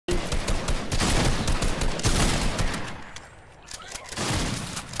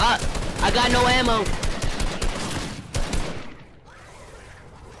I got no ammo.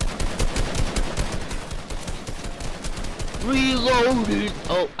 Reloaded.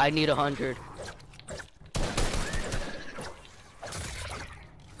 Oh, I need 100.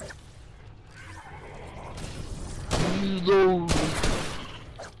 Reload.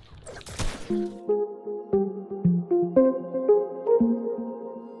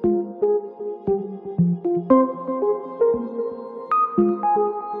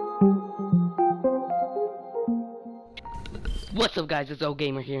 What's up, guys? It's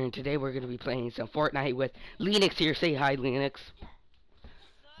Gamer here, and today we're gonna be playing some Fortnite with Linux here. Say hi, Linux.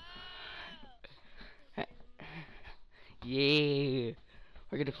 Yeah,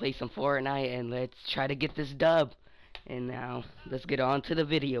 we're gonna play some Fortnite and let's try to get this dub. And now let's get on to the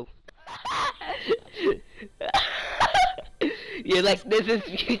video. You're like, this is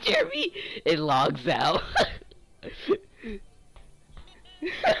future me. It logs out.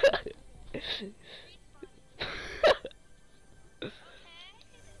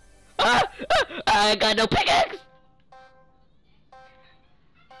 I got no pickaxe.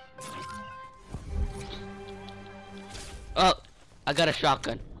 Oh, I got a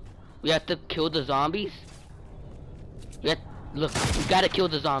shotgun. We have to kill the zombies. Look, we gotta kill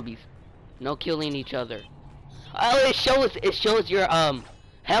the zombies. No killing each other. Oh, it shows your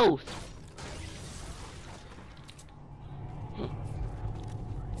health.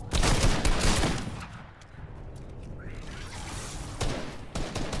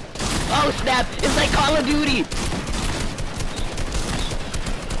 Oh snap! It's like Call of Duty.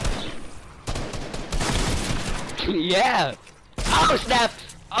 Yeah. Oh snap!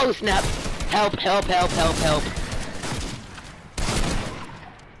 Oh snap! Help! Help! Help! Help! Help!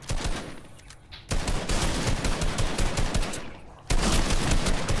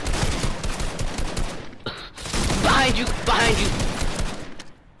 Behind you! Behind you!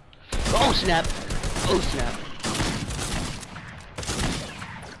 Oh snap! Oh snap!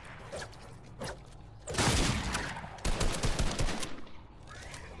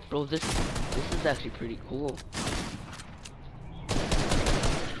 Bro, this is actually pretty cool.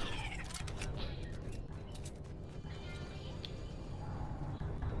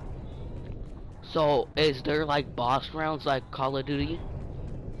 So, is there like boss rounds like Call of Duty?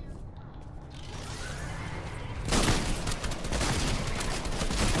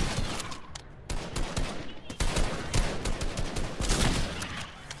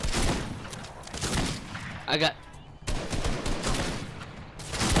 I got...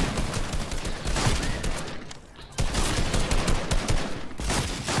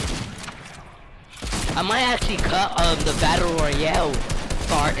 I might actually cut the Battle Royale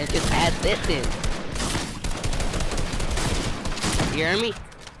part and just add this in. You hear me?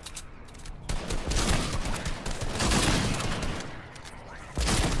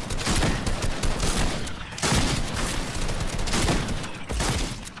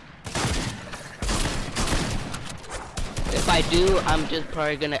 If I do, I'm just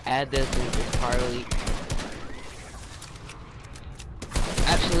probably gonna add this and just probably...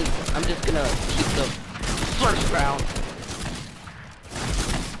 Actually, I'm just gonna keep the first round.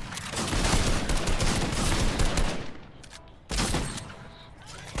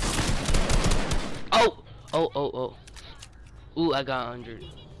 Oh. Ooh, I got 100.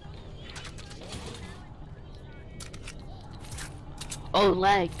 Oh,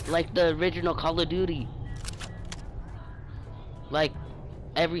 like the original Call of Duty. Like,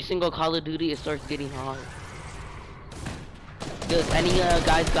 every single Call of Duty, it starts getting hard. Does any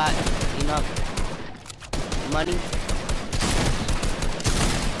guys got enough money?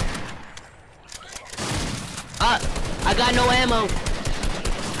 I got no ammo.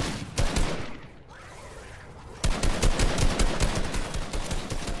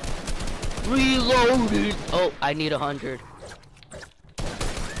 Reloaded. Oh, I need 100.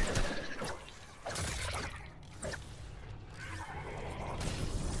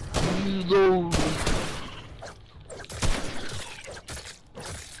 Reload.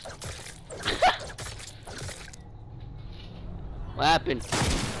 What happened?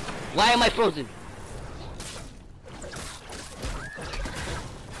 Why am I frozen?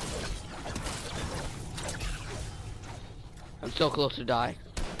 I'm so close to die.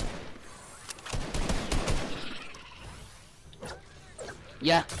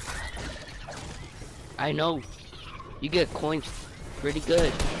 Yeah. I know. You get coins pretty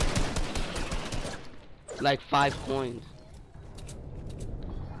good. Like 5 coins.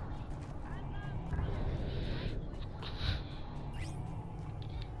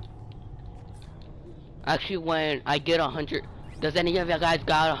 Actually, when I get 100, does any of you guys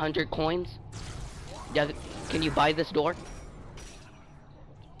got 100 coins? Yeah, can you buy this door?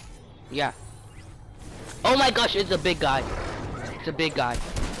 Yeah. Oh my gosh, it's a big guy. It's a big guy.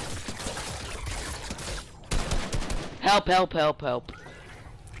 Help, help, help, help.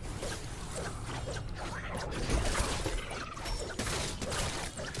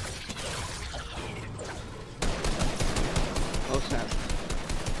 Oh snap.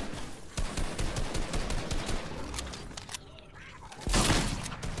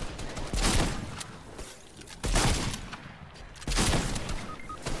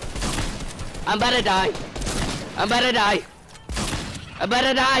 I'm about to die. I'm about to die. I'm about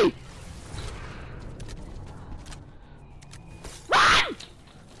to die. Run!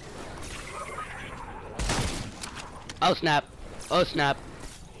 Oh snap. Oh snap.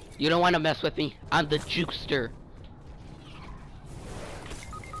 You don't want to mess with me. I'm the jukester.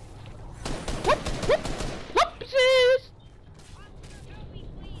 Whoop, whoop, whoopsies.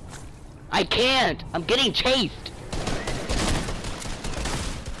 I can't. I'm getting chased.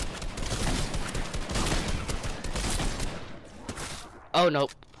 Oh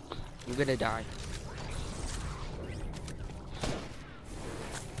nope. I'm gonna die.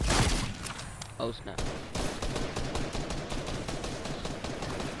 Oh snap.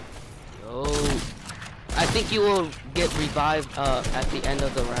 Yo. I think you will get revived at the end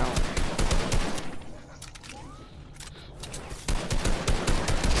of the round.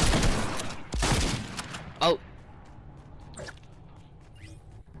 Oh.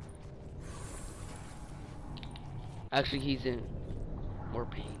 Actually, he's in more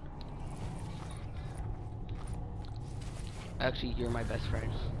pain. Actually, you're my best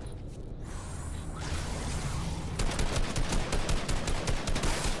friend.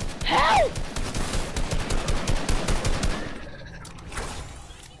 Help!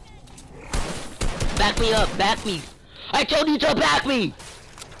 Back me up, back me. I told you to back me!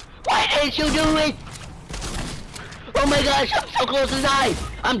 Why didn't you do it? Oh my gosh, I'm so close to die!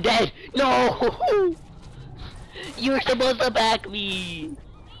 I'm dead! No! You were supposed to back me!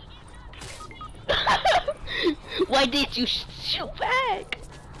 Why did you shoot back?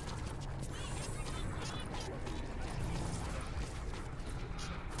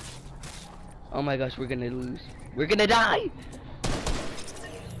 Oh my gosh, we're gonna lose. We're gonna die!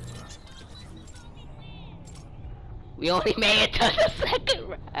 We only made it to the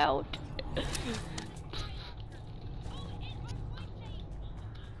second round.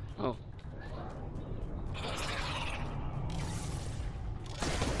 Oh.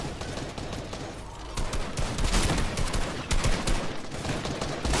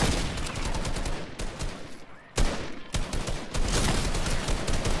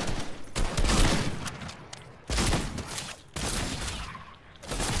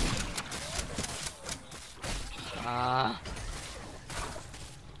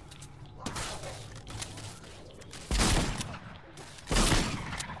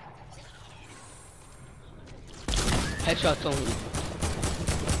 Headshots only.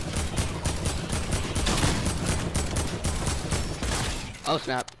 Oh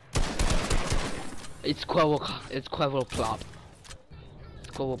snap. It's Quavo plop. It's Quavo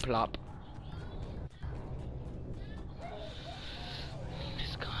plop.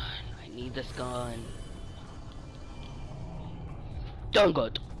 This gun. I need this gun. Don't go.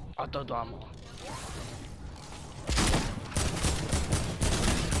 Autodamo.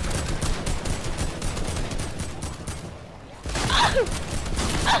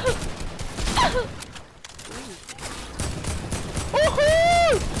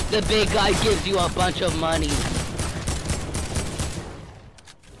 The big guy gives you a bunch of money.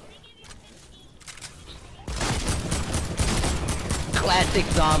 Classic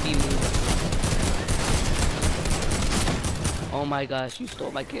zombie move. Oh my gosh, you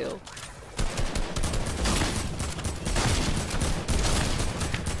stole my kill.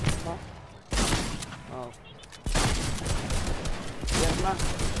 Huh? Oh. Yes, ma.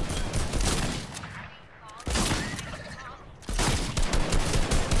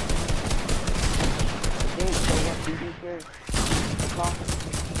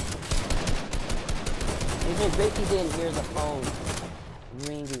 Even Ricky didn't hear the phone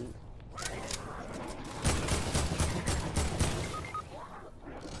ringing.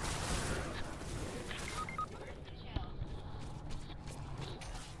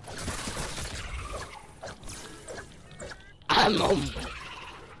 I'm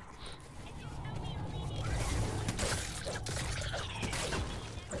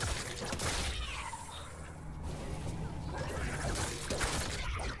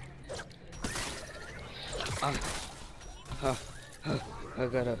I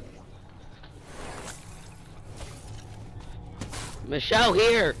gotta. Michelle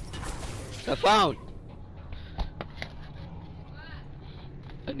here. The phone.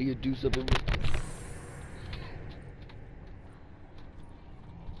 I need to do something with this.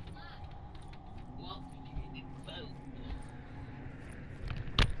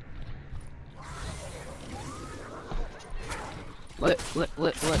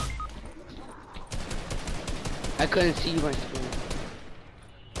 What? I couldn't see my screen.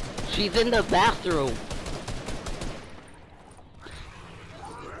 She's in the bathroom.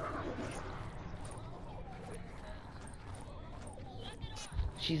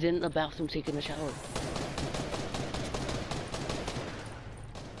 She's in the bathroom taking a shower.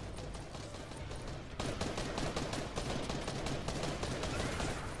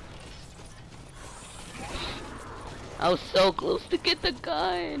 I was so close to get the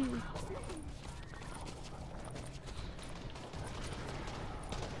gun.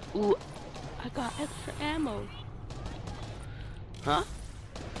 Ooh, I got extra ammo. Huh?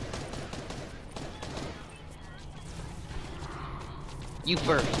 You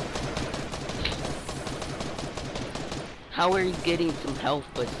first. How are you getting some health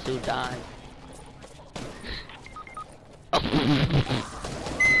but still die?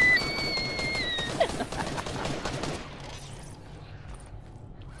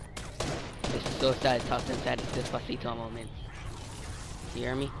 This is so sad. Toss inside of Despacito moment. You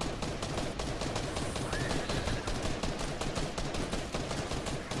hear me?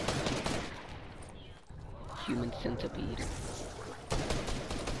 Human centipede.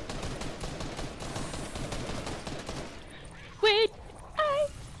 When I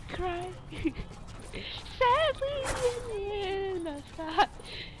cry, sadly in the sky.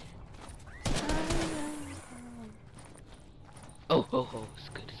 Oh, it's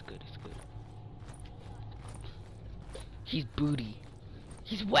good. He's booty.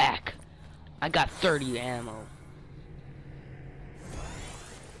 He's whack. I got 30 ammo.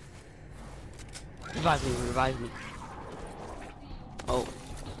 Revive me. Oh.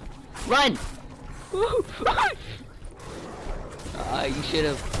 Run! You should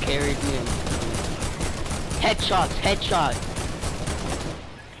have carried me in. Headshots.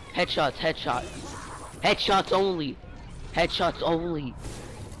 Headshots only. Headshots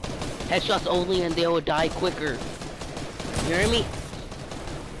only, and they will die quicker. You hear me?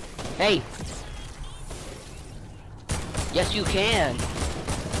 Hey. Yes, you can.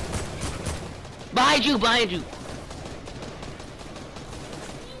 Behind you. Behind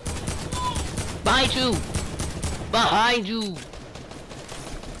you.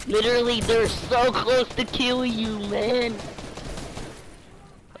 Literally, they're so close to killing you, man.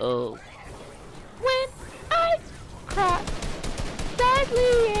 Oh. When I cry,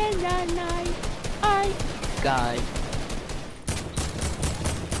 sadly in the night, I... God.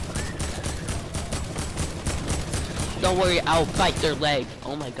 Don't worry, I'll bite their legs.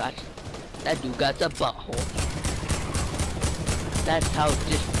 Oh my gosh. That dude got a butthole. That's how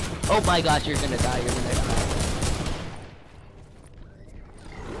just... Oh my gosh, you're gonna die.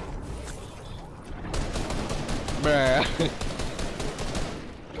 Bruh.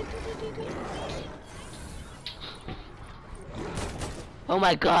 Oh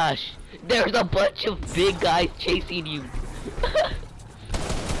my gosh. There's a bunch of big guys chasing you.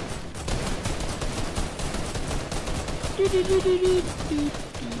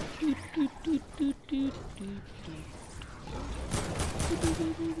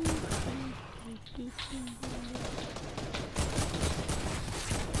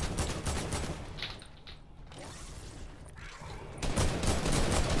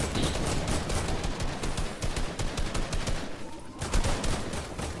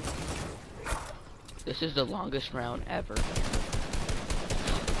 This is the longest round ever.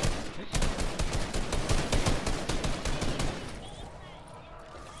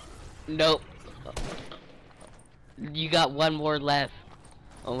 Nope. You got one more left.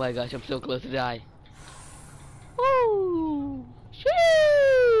 Oh my gosh, I'm so close to die. Woo!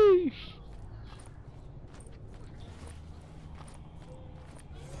 Sheesh!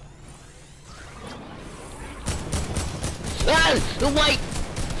 Ah! The white!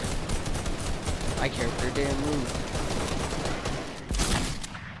 My character didn't move.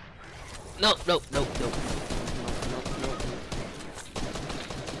 No.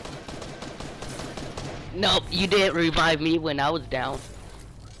 Nope, you didn't revive me when I was down.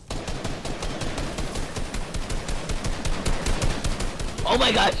 Oh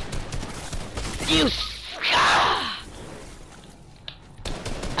my gosh! You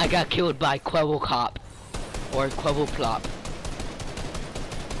I got killed by Quibble Cop. Or Quibble Plop.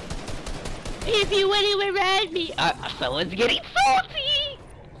 If you wouldn't revive me, someone's getting salty!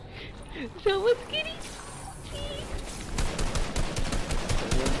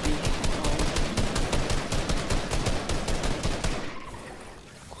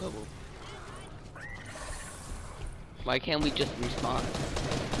 Why can't we just respawn?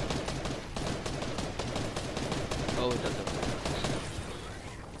 Oh, it doesn't.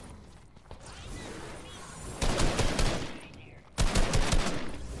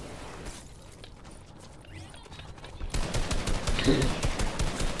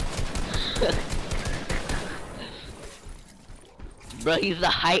 Bro, he's the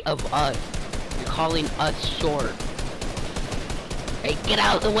height of us. You're calling us short. Hey, get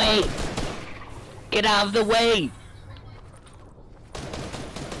out of the way! Get out of the way!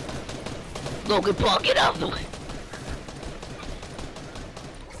 Logan Paul, get out of the way!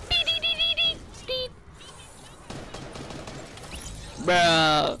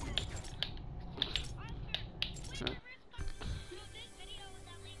 Bro.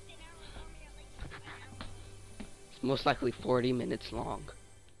 It's most likely 40 minutes long.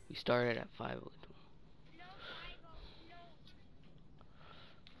 We started at 5.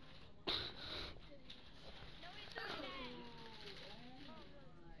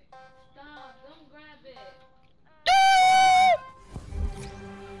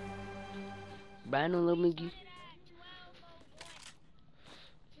 Brandon, let me give.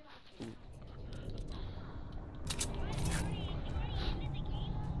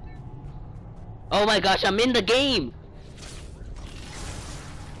 Oh my gosh, I'm in the game!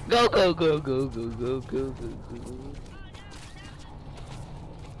 Go, go, go, go, go, go, go, go, go.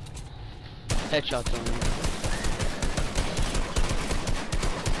 Headshots on me.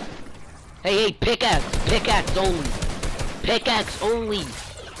 Hey, hey, pickaxe! Pickaxe only! Pickaxe only!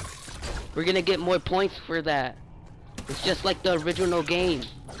 We're gonna get more points for that. It's just like the original game.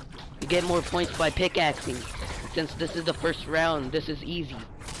 You get more points by pickaxing. Since this is the first round, this is easy.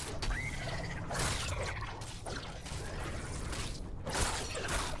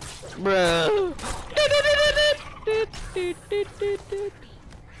 Bro.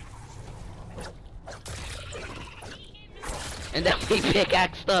 And then we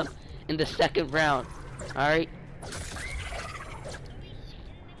pickaxed up in the second round. Alright?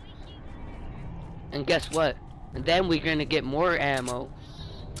 And guess what? And then we're gonna get more ammo.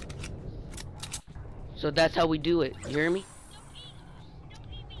 So that's how we do it. You hear me?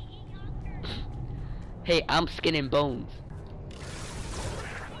 Hey, I'm skin and bones.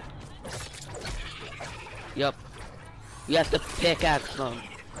 Yup. You have to pickaxe them.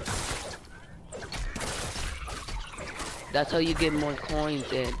 That's how you get more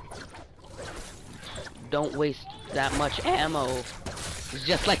coins in. Don't waste that much ammo. It's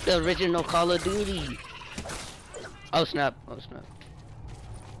just like the original Call of Duty. Oh snap, oh snap.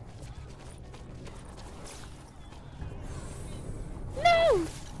 No!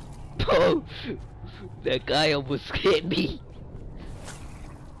 Oh, that guy almost hit me.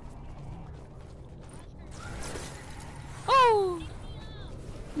 Oh!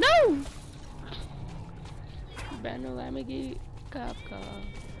 No! Brandon, let me get cop car.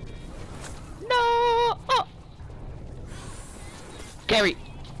 No! Oh! Carry!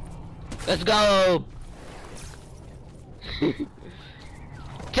 Let's go!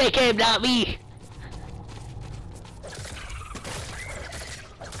 Take him, not me!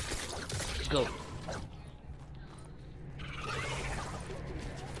 Let's go.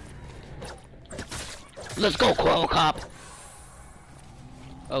 Let's go, Quo Cop!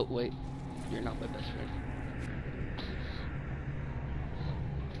 Oh, wait. You're not my best friend.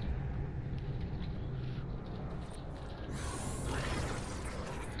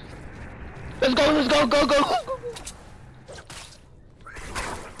 Let's go, go, go, go!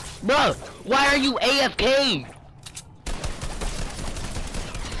 Bro, why are you AFK?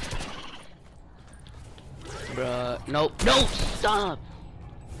 Bruh, nope, no, stop!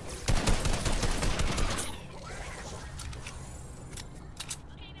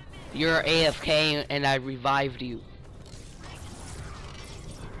 You're AFK and I revived you.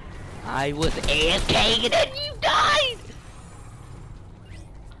 I was AFK and then you died!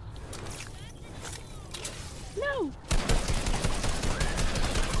 No!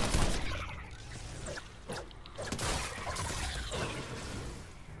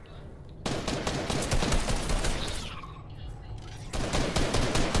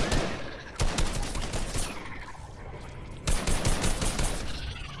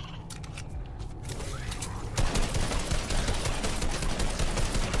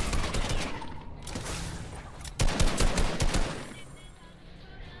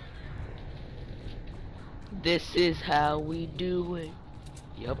 This is how we do it.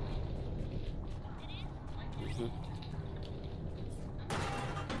 Yep.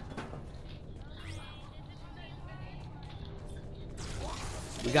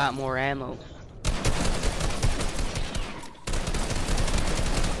 We got more ammo.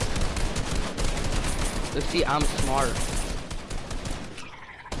 Let's see, I'm smart.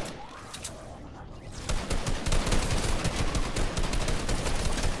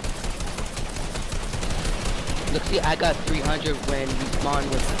 Look, see, I got 300 when we spawned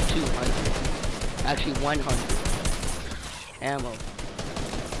with 200. Actually, 100 ammo.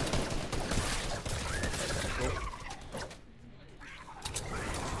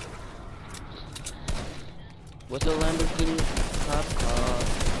 What's a Lamborghini cop car?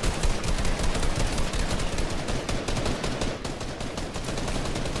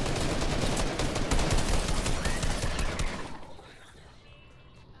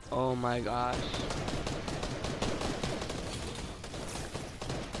 Oh my gosh.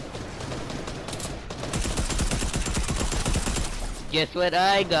 Guess what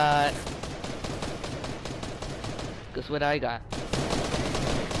I got? Guess what I got?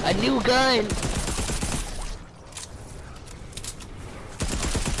 A new gun!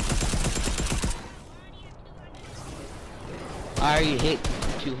 I already hit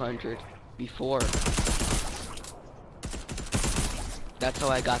 200 before. That's how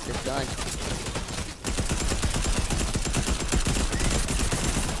I got this gun.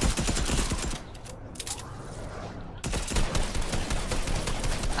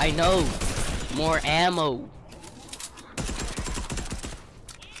 I know. More ammo.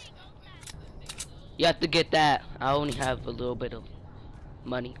 You have to get that. I only have a little bit of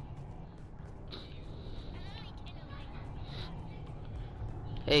money.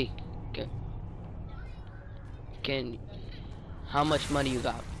 Hey, can how much money you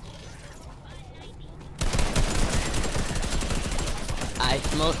got? I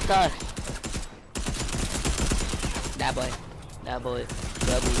smell sus. That boy, that boy,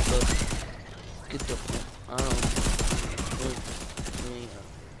 get the, I don't know.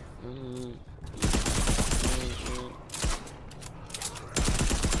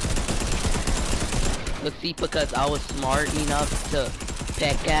 Let's see, because I was smart enough to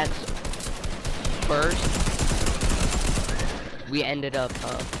pickaxe first, we ended up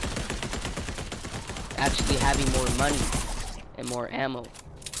actually having more money and more ammo.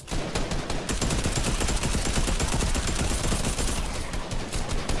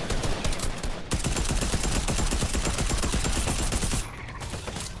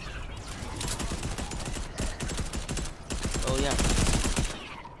 Oh yeah.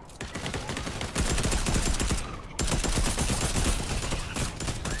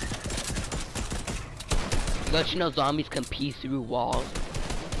 Don't you know zombies can pee through walls?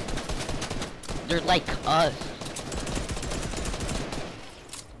 They're like us.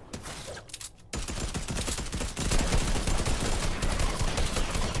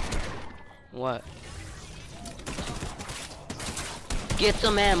 What? Get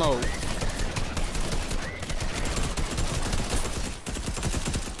some ammo.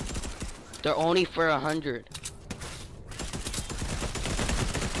 They're only for 100.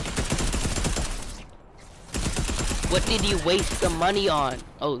 What did you waste the money on?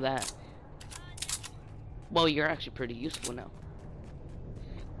 Oh, that. Well, you're actually pretty useful now.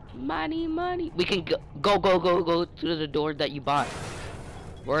 Money, money. We can go to the door that you bought.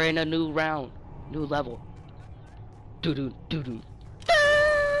 We're in a new round, new level. Doo doo doo doo.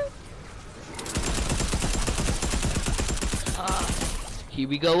 Here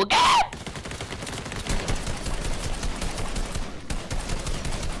we go again.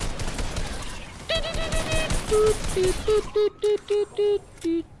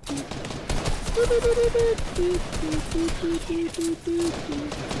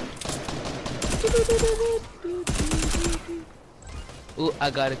 Ooh,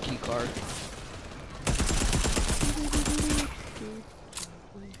 I got a key card.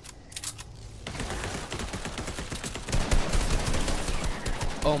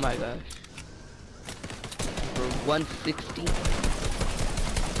 Oh my gosh. For 160.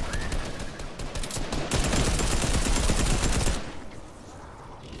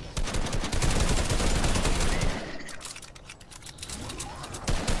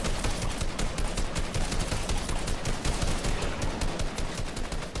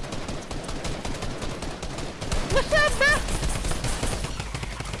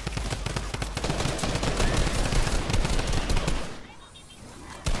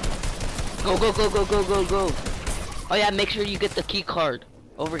 What's up, bro? Go. Oh yeah, make sure you get the key card.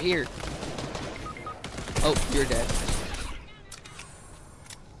 Over here. Oh, you're dead.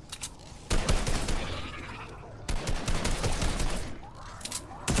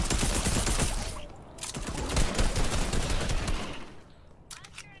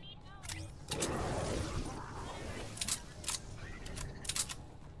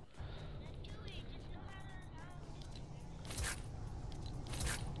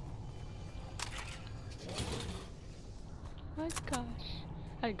 My gosh,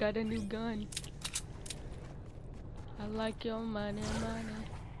 I got a new gun. I like your money, money.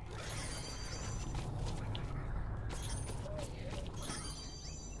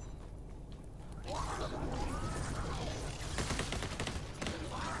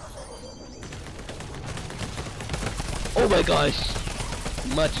 my gosh.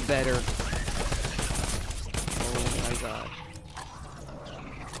 Much better. Oh my gosh.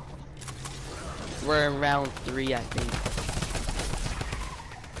 We're in round 3, I think.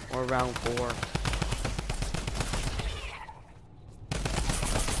 Or round 4.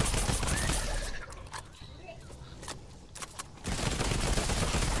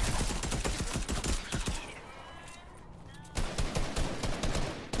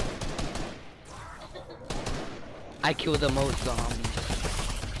 I killed the most zombies.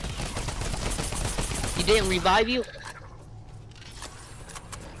 He didn't revive you?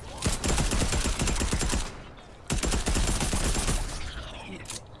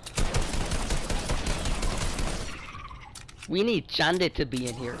 We need Chande to be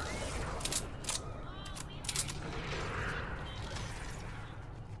in here.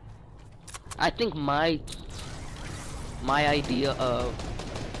 I think my idea of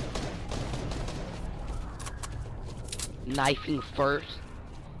knifing first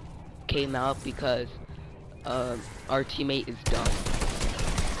came out because our teammate is dumb.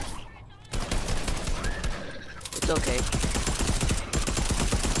 It's okay.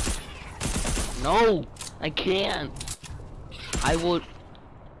 No, I can't. I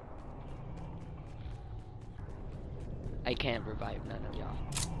can't revive none of y'all.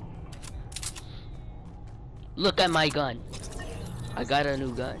 Look at my gun. I got a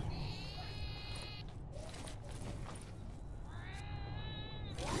new gun.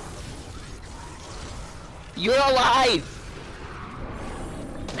 You're alive!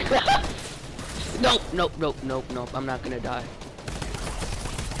 Nope, nope, nope, nope, nope. I'm not gonna die.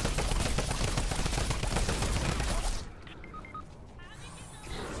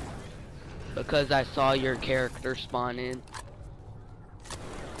 Because I saw your character spawn in.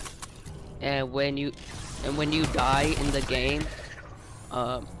 And when you die in the game,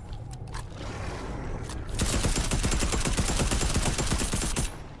 oh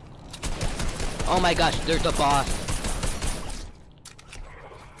my gosh, there's a boss.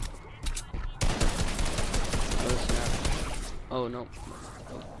 Oh snap. Oh no.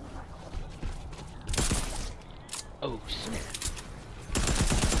 Oh snap.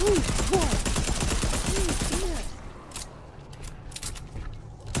 Ooh, what? Ooh, snap.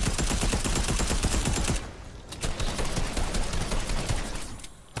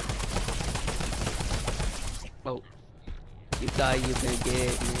 Oh. You thought you could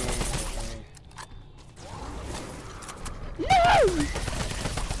get me. No!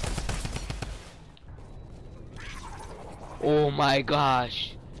 Oh my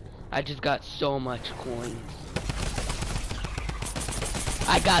gosh. I just got so much coins.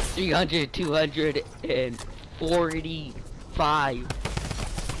 I got 300, 245.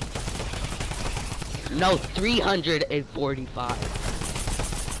 No, 345.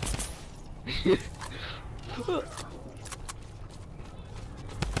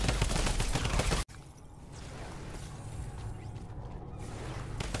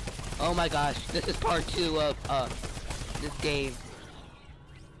 Oh my gosh, this is part 2 of this game.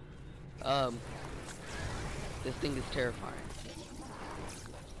 This thing is terrifying.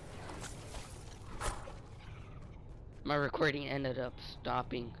 My recording ended up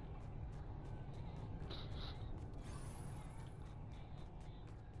stopping.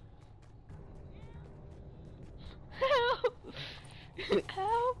 Help!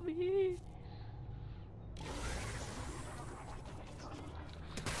 Help me!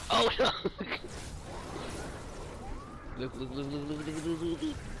 Oh no! Look, look, look, look, look, look, look, look,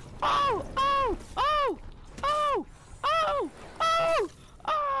 look. Oh! Oh! Oh! Oh! Oh! Oh!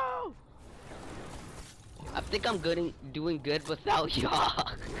 Oh! I think I'm doing good without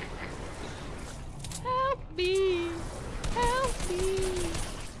y'all. Help me! Help me!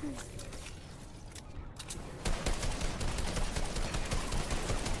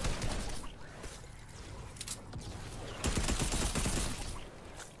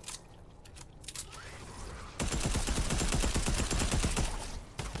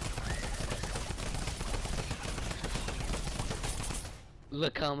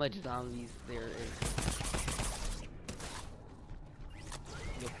 Look how much zombies there is.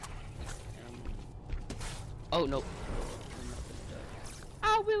 Oh no.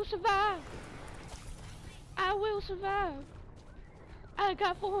 I will survive. I will survive. I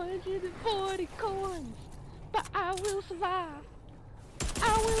got 440 coins, but I will survive.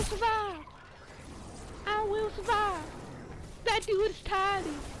 I will survive. I will survive. That dude is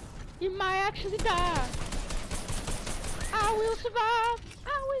tiny. You might actually die. I will survive.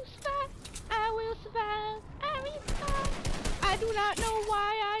 I will survive. I will survive. I will survive. I do not know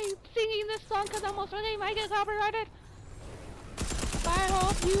why I'm singing this song because I'm most certainly might get copyrighted. But I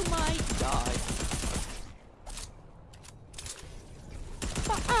hope you might die.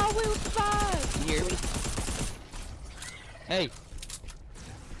 I will survive. You hear me? Hey.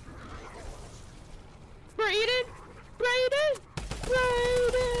 Brayden. Brayden.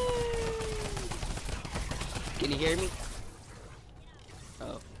 Brayden. Can you hear me?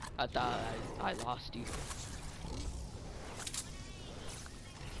 Oh, I thought I lost you.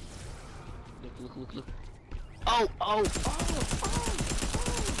 Look. Oh.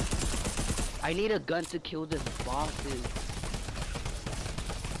 I need a gun to kill this bosses.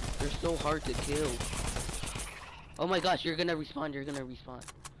 They're so hard to kill. Oh my gosh, you're gonna respawn.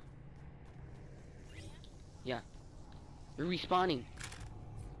 Yeah. You're respawning.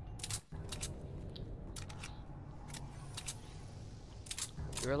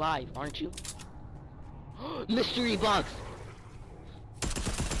 You're alive, aren't you? Mystery box!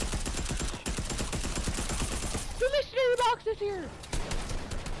 The mystery box is here.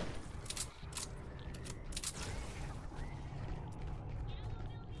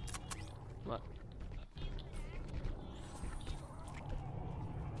 What?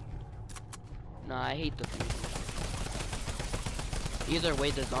 Nah, I hate the food. Either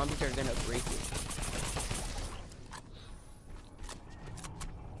way, the zombies are gonna break it.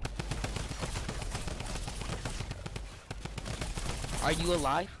 Are you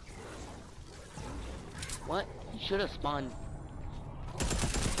alive? What? You should have spawned.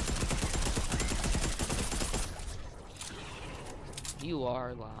 You are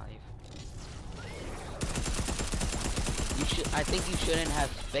alive. You should. I think you shouldn't have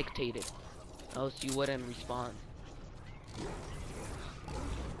spectated, else you wouldn't respawn.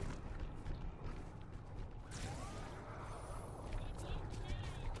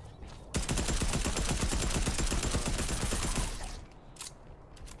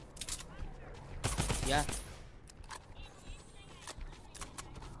 Yeah.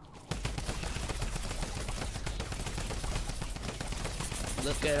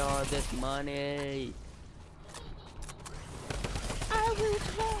 Look at all this money. I will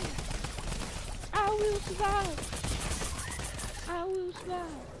survive. I will survive. I will survive.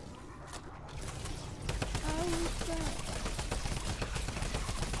 I will survive.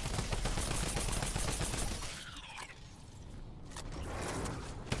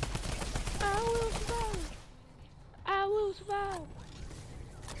 I will survive. I will survive.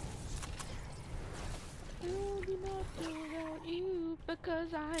 It will be nothing without you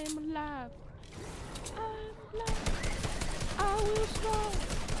because I am alive. I'm alive. I will survive.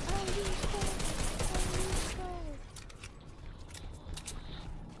 I will survive. I will survive.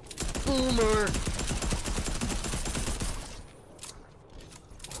 Boomer.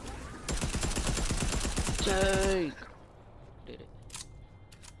 Take. Did it.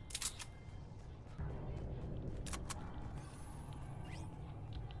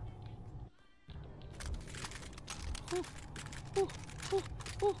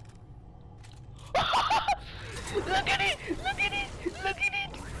 Look at it! Look at it! Look at it!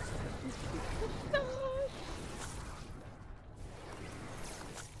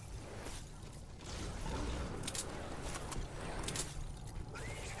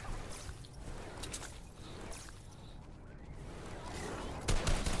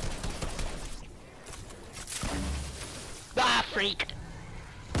 Ah, freak!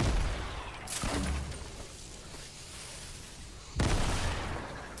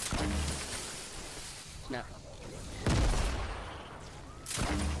 No.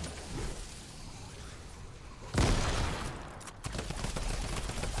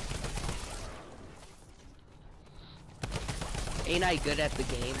 Ain't I good at the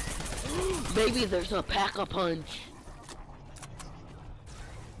game? Maybe there's a pack-a-punch.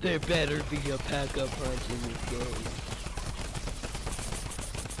 There better be a pack-a-punch in this game.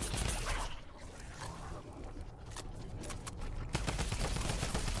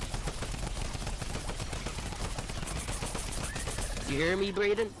 You hear me,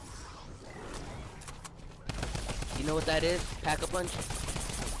 Brayden? You know what that is? Pack-a-punch?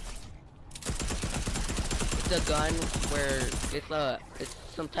 It's a gun where it's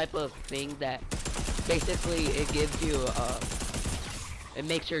some type of thing that basically it gives you it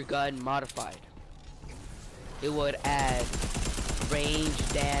makes your gun modified. It would add range,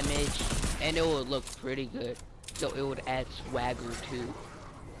 damage, and it would look pretty good. So it would add swagger too.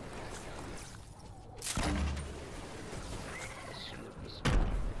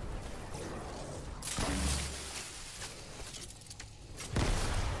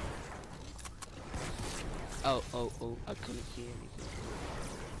 Oh, I couldn't see anything.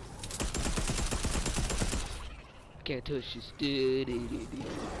 Can't touch this.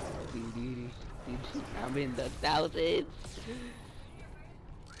 I'm in the thousands.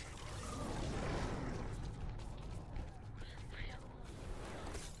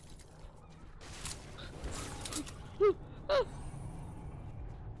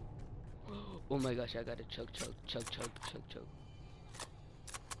 my gosh, I gotta choke.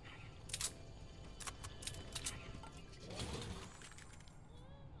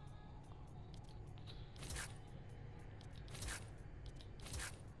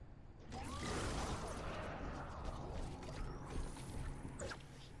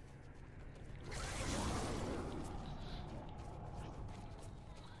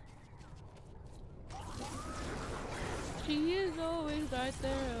 She is always right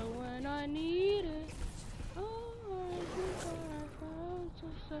there when I need it. Oh, I think I found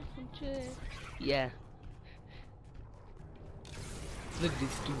some chick. Yeah. Look at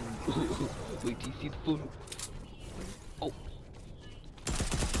this dude. Wait till you see the photo. Oh.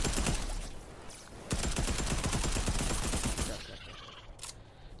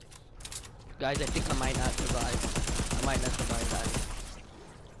 Guys, I think I might not survive. I might not survive that.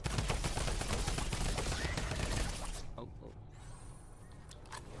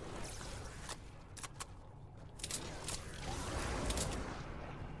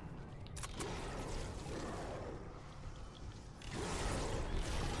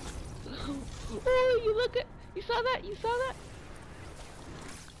 Oh, you look at, you saw that? You saw that?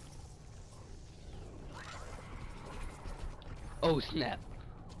 Oh snap.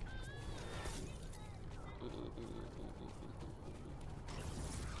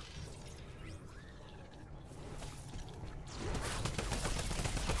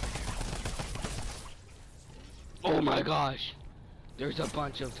 Oh my gosh. There's a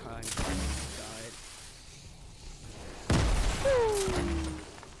bunch of times I died.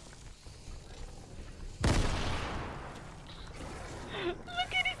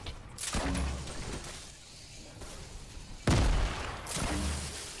 Look at it!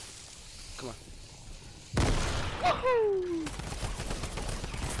 Come on. Woohoo!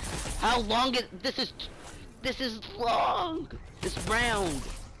 How long is this is long. This round.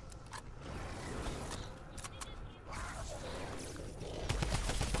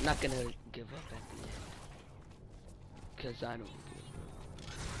 I'm not gonna give up at the end. Cause I don't give up.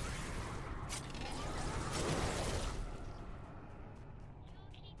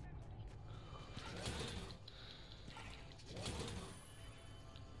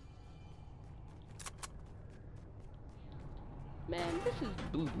 Man, this is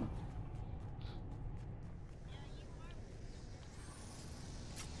Boo-boo.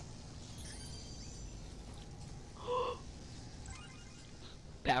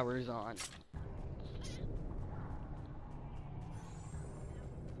 Power's on.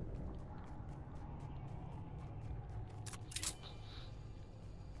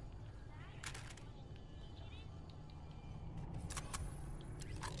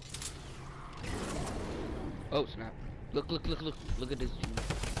 Oh snap. Look at this dude.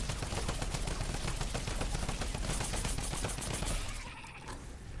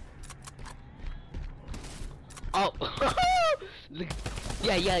 Oh look.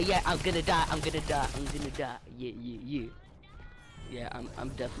 Yeah, I'm gonna die. Yeah. Yeah, I'm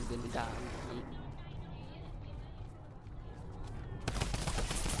definitely gonna die.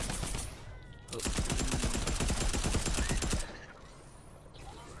 Oh.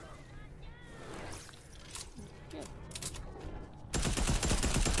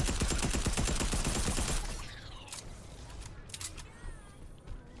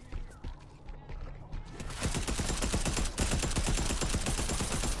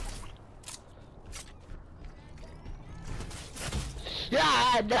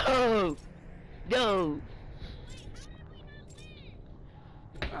 Ah, no.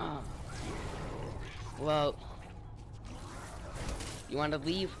 Ah. Well, you want to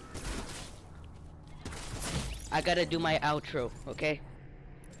leave? I gotta do my outro, okay?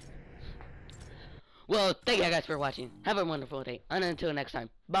 Well, thank you guys for watching. Have a wonderful day. And until next time,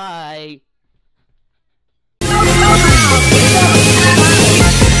 bye.